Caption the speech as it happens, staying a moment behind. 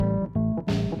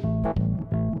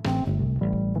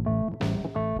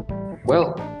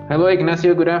Well, hello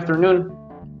Ignacio, good afternoon.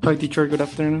 Hi, teacher. Good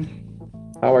afternoon.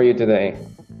 How are you today?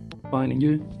 Fine, and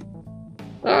you?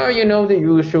 The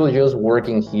usual, just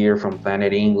working here from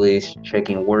Planet English,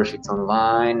 checking worksheets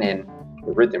online, and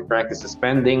the written practice is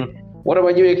pending. What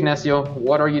about you, Ignacio?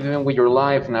 What are you doing with your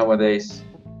life nowadays?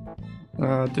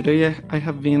 Today I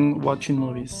have been watching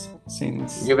movies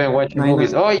since You've been watching 9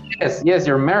 movies. Oh, yes,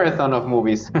 your marathon of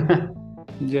movies.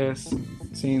 yes,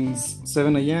 since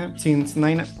 7 a.m. Since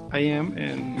 9 a.m.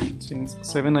 and since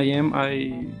 7 a.m.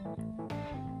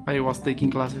 I was taking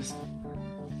classes.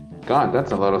 God,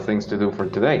 that's a lot of things to do for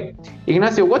today.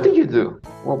 Ignacio, what do you do?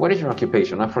 Well, what is your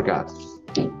occupation? I forgot.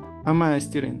 I'm a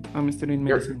student. I'm studying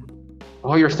medicine.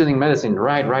 You're studying medicine.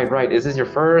 Right. Is this your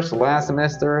first, last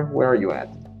semester? Where are you at?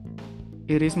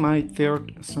 It is my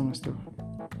third semester.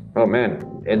 Oh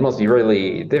man, it must be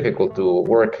really difficult to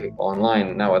work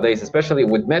online nowadays, especially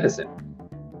with medicine.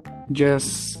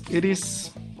 Yes, it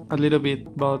is a little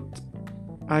bit, but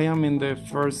I am in the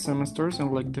first semesters,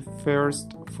 and like the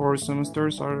first 4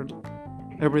 semesters are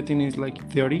everything is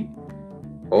like theory.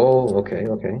 Oh, okay.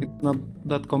 It's not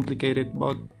that complicated,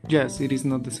 but yes, it is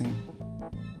not the same.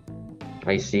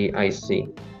 I see.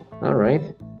 All right.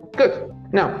 Good.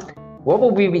 Now, what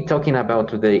will we be talking about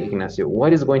today, Ignacio?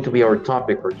 What is going to be our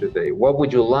topic for today? What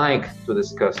would you like to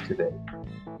discuss today?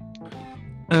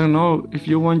 I don't know. If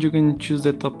you want, you can choose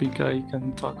the topic. I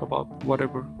can talk about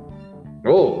whatever.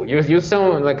 Oh, you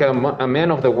sound like a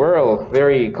man of the world,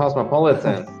 very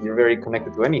cosmopolitan. You're very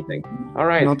connected to anything. All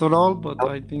right. Not at all, but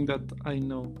I think that I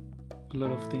know a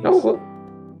lot of things. Oh, well,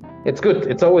 it's good.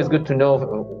 It's always good to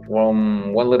know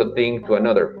from one little thing to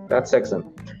another. That's excellent.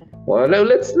 Well,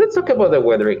 let's talk about the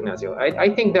weather, Ignacio.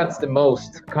 I think that's the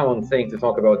most common thing to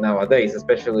talk about nowadays,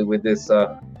 especially with this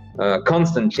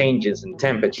constant changes in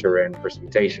temperature and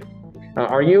precipitation.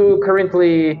 Are you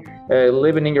currently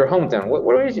living in your hometown?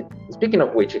 What is? Speaking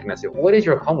of which, Ignacio, what is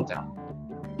your hometown?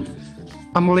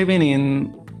 I'm living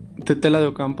in Tetela de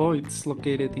Ocampo. It's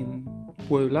located in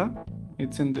Puebla.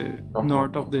 It's in the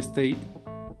north of the state.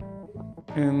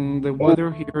 And the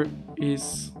weather here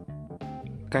is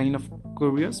kind of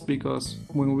curious because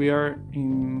when we are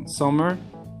in summer,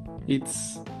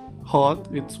 it's hot,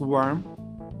 it's warm.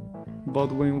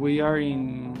 But when we are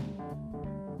in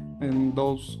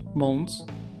those months,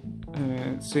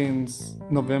 since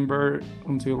November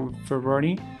until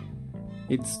February,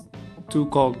 it's too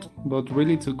cold, but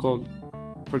really too cold.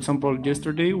 For example,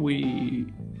 yesterday we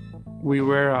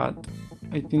were at,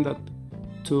 I think that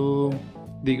 2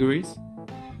 degrees.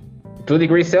 2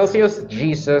 degrees Celsius?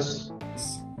 Jesus.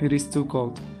 It is too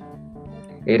cold.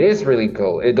 It is really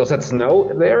cold. Does it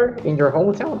snow there in your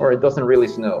hometown, or it doesn't really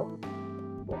snow?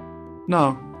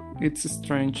 No, it's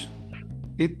strange.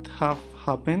 It have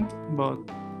happened, but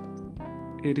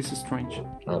it is strange.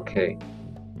 Okay.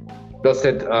 Does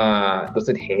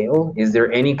it hail? Is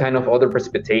there any kind of other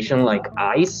precipitation like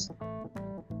ice?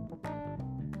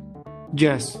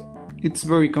 Yes, it's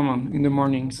very common in the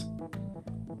mornings.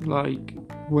 Like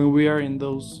when we are in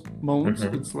those months,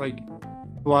 it's like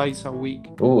twice a week.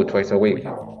 Ooh, twice a week.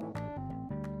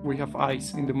 We have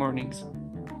ice in the mornings.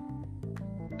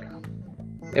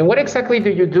 And what exactly do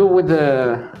you do with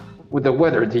the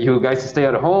weather? Do you guys stay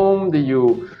at home? Do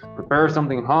you prepare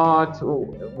something hot?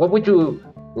 What would you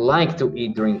like to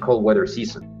eat during cold weather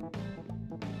season?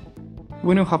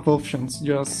 We don't have options.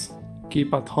 Just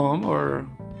keep at home or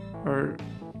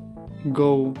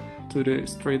go to the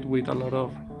street with a lot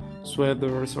of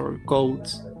sweaters or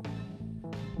coats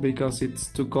because it's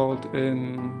too cold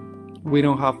and we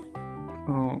don't have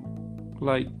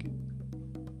like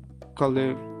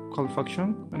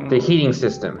calefacción. The heating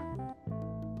system.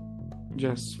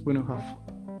 Yes, we don't have.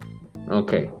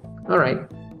 Okay, all right.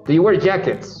 Do you wear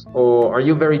jackets, or are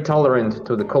you very tolerant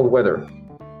to the cold weather?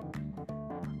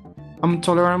 I'm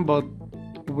tolerant, but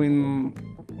when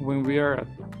we are at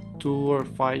 2 or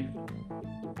 5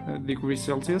 degrees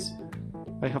Celsius,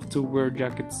 I have to wear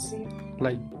jackets,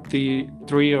 like the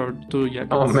 3 or 2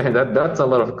 jackets. Oh man, that's a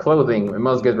lot of clothing. It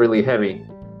must get really heavy.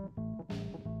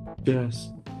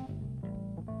 Yes.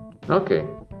 Okay,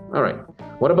 all right.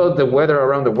 What about the weather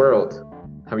around the world?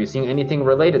 Have you seen anything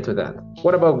related to that?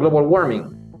 What about global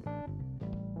warming?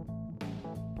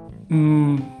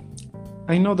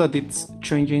 I know that it's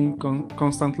changing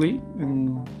constantly,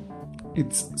 and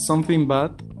it's something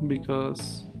bad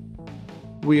because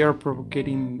we are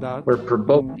provoking that. We're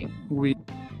provoking. We're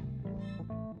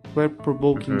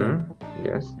provoking that.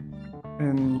 Yes.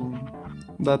 And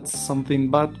that's something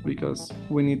bad because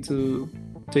we need to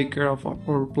take care of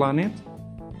our planet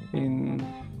and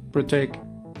protect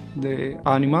the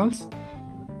animals.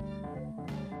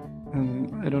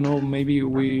 And I don't know, maybe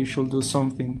we should do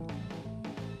something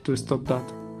to stop that.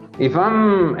 If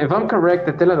I'm correct,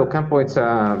 the Tela do Campo, it's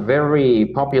a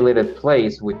very populated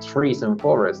place with trees and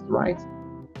forest, right?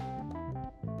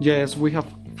 Yes, we have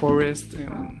forests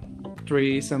and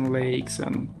trees and lakes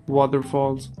and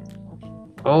waterfalls.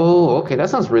 Oh, okay, that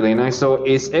sounds really nice. So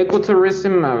is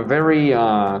ecotourism a very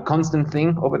constant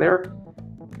thing over there?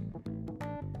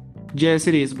 Yes,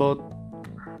 it is, but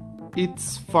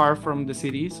it's far from the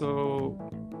city, so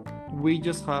we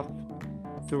just have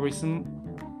tourism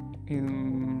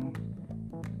in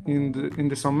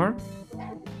the summer.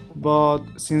 But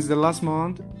since the last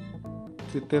month,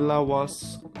 Tetela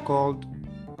was called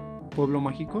Pueblo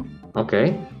Mágico.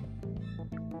 Okay.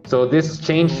 So this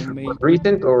change was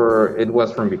recent, or it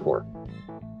was from before?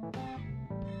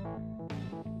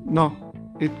 No,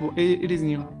 it is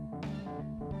new.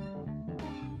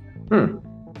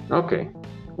 Okay.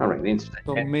 All right. Interesting.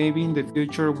 So maybe in the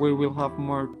future we will have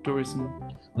more tourism.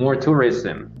 More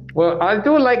tourism. Well, I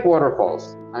do like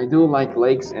waterfalls. I do like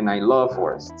lakes, and I love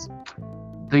forests.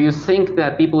 Do you think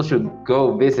that people should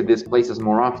go visit these places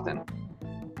more often?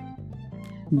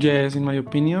 Yes, in my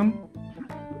opinion,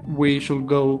 we should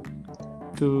go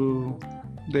to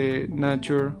the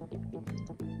nature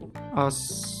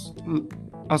as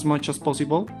much as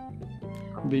possible,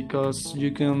 because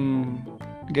you can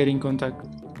get in contact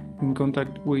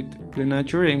with the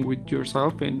nature and with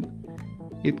yourself, and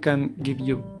it can give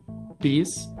you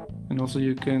peace, and also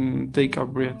you can take a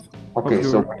breath. Okay,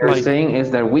 so what you're saying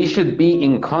is that we should be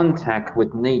in contact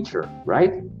with nature,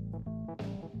 right?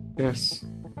 Yes.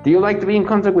 Do you like to be in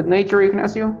contact with nature,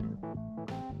 Ignacio?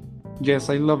 Yes,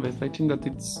 I love it. I think that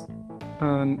it's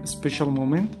a special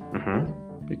moment,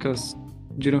 because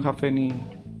you don't have anything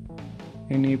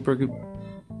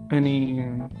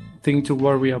to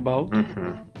worry about.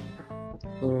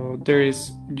 So there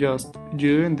is just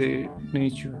you and the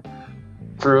nature.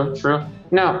 True.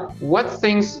 Now, what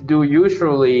things do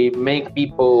usually make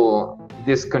people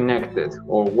disconnected?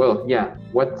 Or, well, yeah,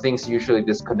 what things usually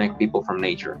disconnect people from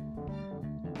nature?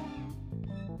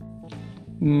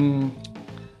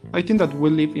 I think that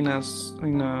we live in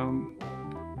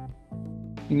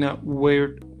a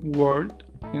weird world,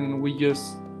 and we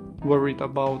just worried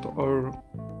about our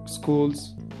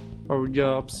schools, our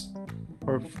jobs,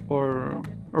 or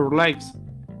our lives,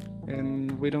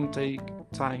 and we don't take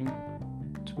time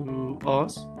to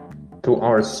us. To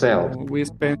ourselves. We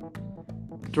spend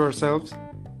to ourselves,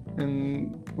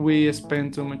 and we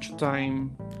spend too much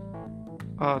time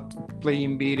at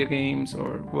playing video games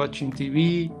or watching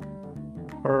TV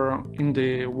or in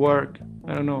the work.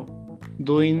 I don't know,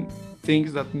 doing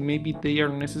things that maybe they are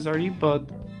necessary, but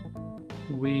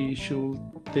we should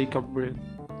take a breath.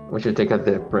 We should take a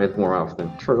deep breath more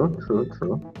often. True.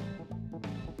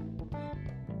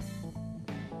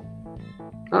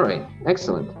 All right,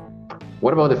 excellent.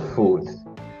 What about the food?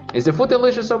 Is the food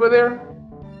delicious over there?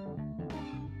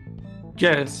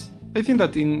 Yes, I think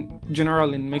that in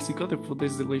general in Mexico the food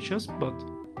is delicious, but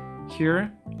here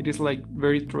it is like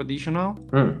very traditional,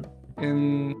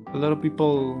 and a lot of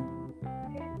people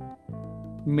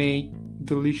make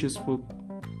delicious food.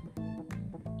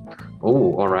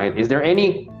 Oh, all right. Is there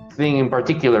anything in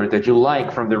particular that you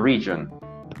like from the region?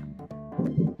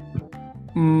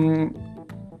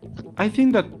 I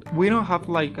think that we don't have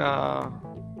like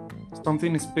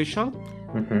something special,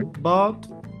 but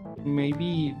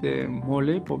maybe the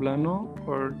mole poblano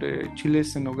or the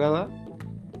chiles en nogada,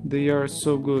 they are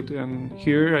so good. And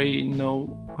here I know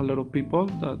a lot of people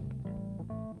that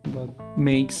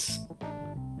makes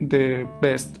the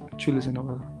best chiles en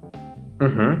nogada.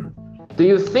 Do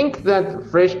you think that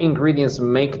fresh ingredients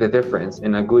make the difference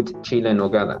in a good chile en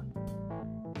nogada?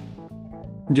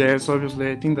 Yes,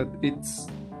 obviously. I think that it's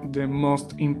the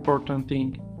most important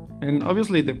thing, and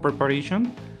obviously the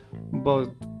preparation,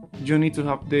 but you need to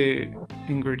have the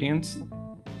ingredients,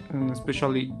 and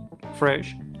especially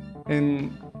fresh.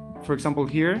 And for example,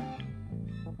 here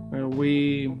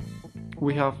we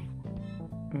have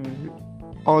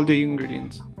all the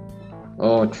ingredients.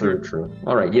 Oh, true.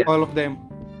 All right, yeah. All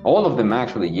of them,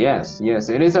 actually, yes.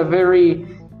 It is a very,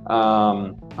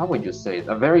 how would you say it?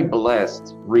 A very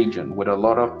blessed region with a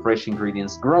lot of fresh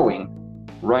ingredients growing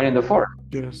right in the forest.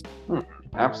 Yes.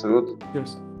 Absolutely.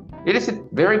 Yes. It is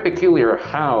very peculiar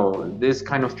how this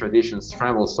kind of traditions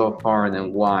travel so far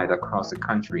and wide across the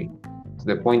country, to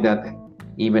the point that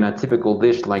even a typical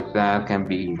dish like that can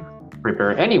be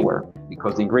prepared anywhere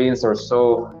because the ingredients are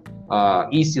so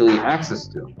easily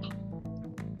accessed to.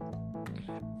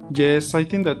 Yes, I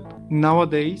think that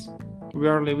nowadays we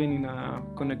are living in a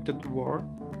connected world,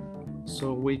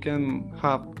 so we can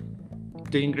have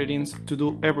the ingredients to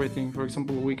do everything. For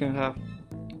example, we can have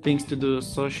things to do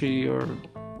sushi or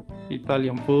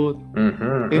Italian food,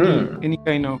 Mm-hmm. any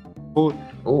kind of food.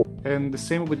 Oh, And the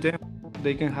same with them,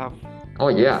 they can have oh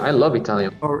yeah, I love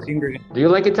Italian. our ingredients. Do you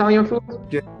like Italian food?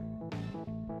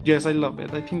 Yes, I love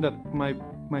it. I think that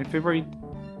my favorite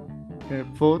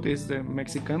food is the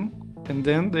Mexican, and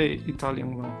then the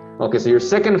Italian one. Okay, so your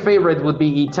second favorite would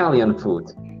be Italian food.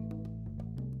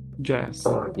 Yes.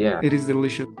 Oh yeah. It is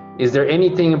delicious. Is there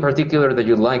anything in particular that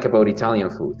you like about Italian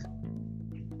food?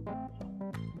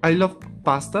 I love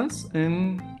pastas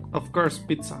and of course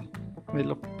pizza. I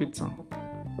love pizza.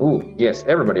 Ooh, yes,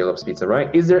 everybody loves pizza,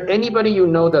 right? Is there anybody you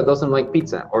know that doesn't like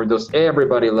pizza, or does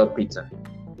everybody love pizza?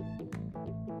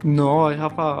 No, I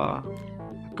have a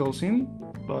cousin,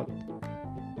 but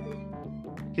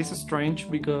he's strange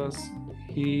because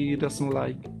he doesn't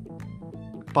like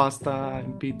pasta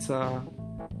and pizza.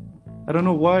 I don't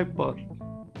know why, but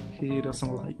he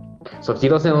doesn't like. So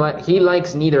he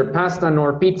likes neither pasta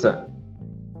nor pizza.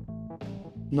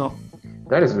 No,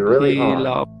 That is really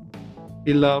odd.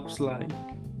 he loves like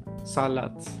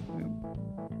salads, and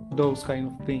those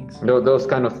kind of things. Those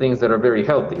kind of things that are very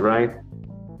healthy, right?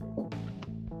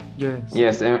 Yes.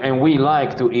 Yes, and we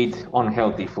like to eat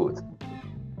unhealthy food.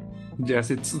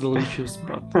 Yes, it's delicious,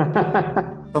 but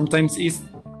sometimes it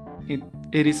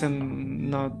isn't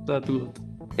not that good.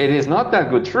 It is not that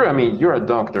good. True. I mean, you're a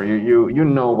doctor. You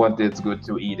know what is good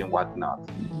to eat and what not.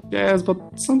 Yes, but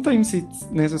sometimes it's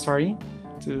necessary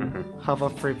to have a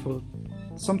free food.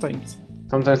 Sometimes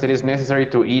Sometimes it is necessary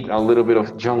to eat a little bit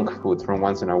of junk food from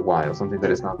once in a while, something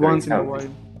that is not very once in a healthy.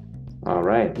 while. All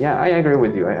right. Yeah, I agree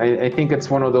with you. I think it's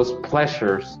one of those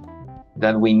pleasures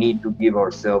that we need to give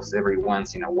ourselves every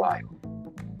once in a while.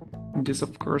 Yes,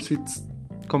 of course, it's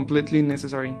completely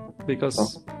necessary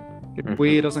because if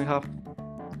we doesn't have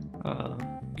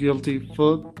guilty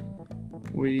food,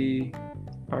 we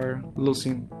are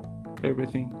losing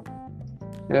everything.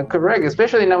 Yeah, correct.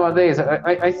 Especially nowadays,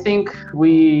 I think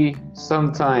we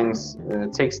sometimes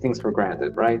take things for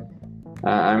granted, right?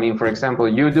 I mean, for example,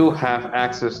 you do have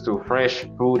access to fresh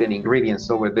food and ingredients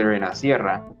over there in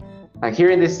Sierra. Here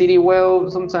in the city, well,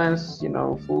 sometimes,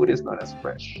 food is not as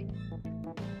fresh.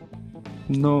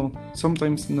 No,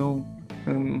 sometimes no.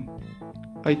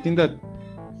 I think that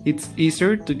it's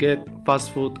easier to get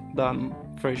fast food than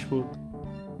fresh food.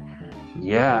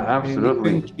 Yeah, absolutely.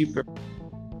 And even cheaper.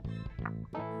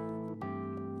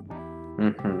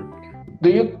 Do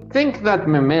you think that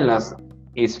memelas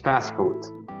is fast food?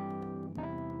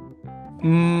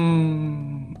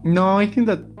 No, I think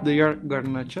that they are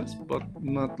garnachas, but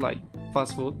not like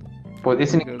fast food. But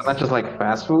isn't it not just like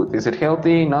fast food? Is it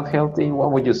healthy, not healthy?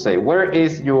 What would you say? Where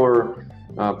is your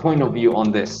point of view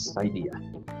on this idea?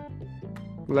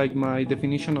 Like my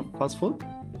definition of fast food?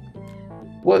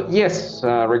 Well, yes,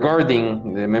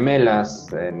 regarding the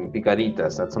memelas and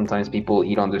picaditas that sometimes people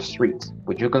eat on the street,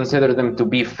 would you consider them to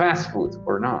be fast food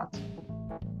or not?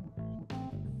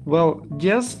 Well,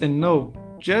 yes and no.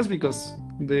 Just because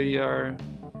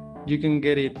you can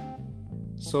get it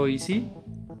so easy,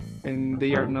 and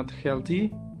they are not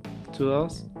healthy to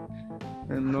us,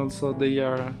 and also they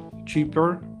are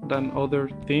cheaper than other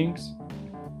things,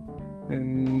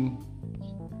 and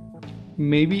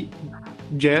maybe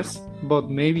yes,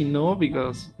 but maybe no,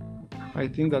 because I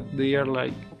think that they are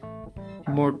like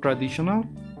more traditional.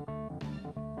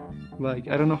 Like,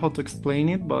 I don't know how to explain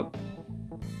it, but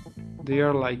they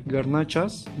are like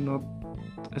garnachas, not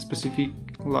a specific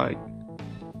like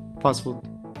fast food.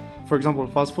 For example,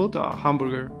 fast food, a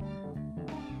hamburger.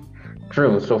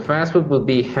 True. So fast food would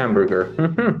be hamburger.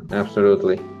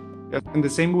 Absolutely. Yes, and the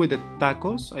same with the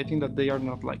tacos. I think that they are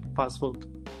not like fast food.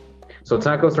 So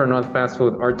tacos are not fast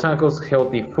food. Are tacos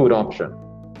healthy food option?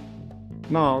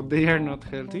 No, they are not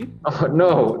healthy. Oh,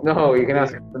 no, you cannot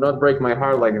do not break my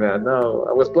heart like that. No,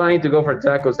 I was planning to go for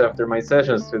tacos after my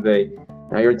sessions today.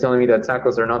 Now you're telling me that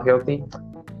tacos are not healthy?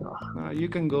 You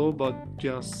can go, but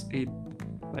just eat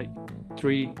like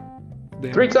 3.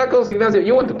 3 tacos? Ignacio,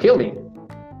 you want to kill me.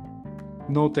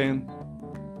 No 10.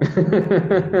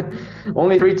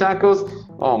 Only 3 tacos?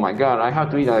 Oh my god, I have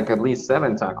to eat like at least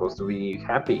 7 tacos to be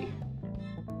happy.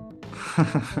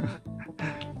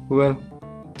 Well,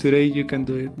 today you can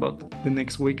do it, but the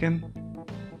next weekend,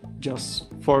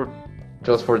 just 4.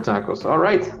 Just 4 tacos. All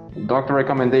right. Doctor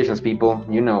recommendations, people.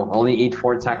 Only eat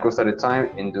 4 tacos at a time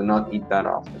and do not eat that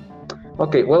often.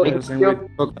 Okay, well, yes, and with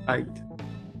Coca-Cola.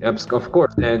 Of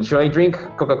course. And should I drink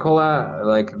Coca-Cola,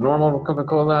 like normal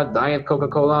Coca-Cola, diet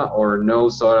Coca-Cola, or no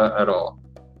soda at all?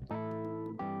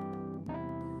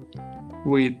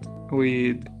 With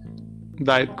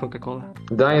diet Coca-Cola.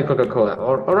 Diet Coca-Cola.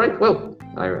 All right. Well,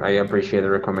 I appreciate the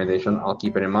recommendation. I'll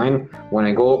keep it in mind when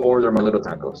I go order my little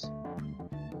tacos.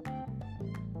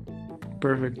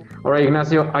 Perfect. All right,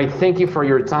 Ignacio, I thank you for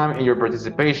your time and your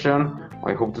participation.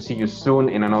 I hope to see you soon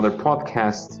in another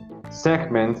podcast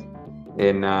segment.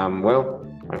 And well,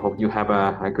 I hope you have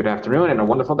a good afternoon and a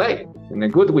wonderful day and a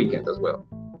good weekend as well.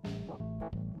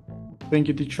 Thank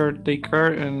you, teacher. Take care,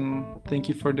 and thank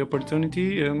you for the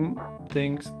opportunity, and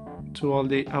thanks to all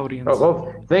the audience. Oh,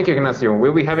 well, thank you, Ignacio.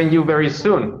 We'll be having you very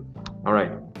soon. All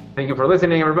right. Thank you for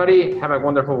listening, everybody. Have a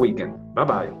wonderful weekend.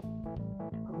 Bye-bye.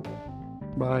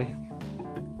 Bye.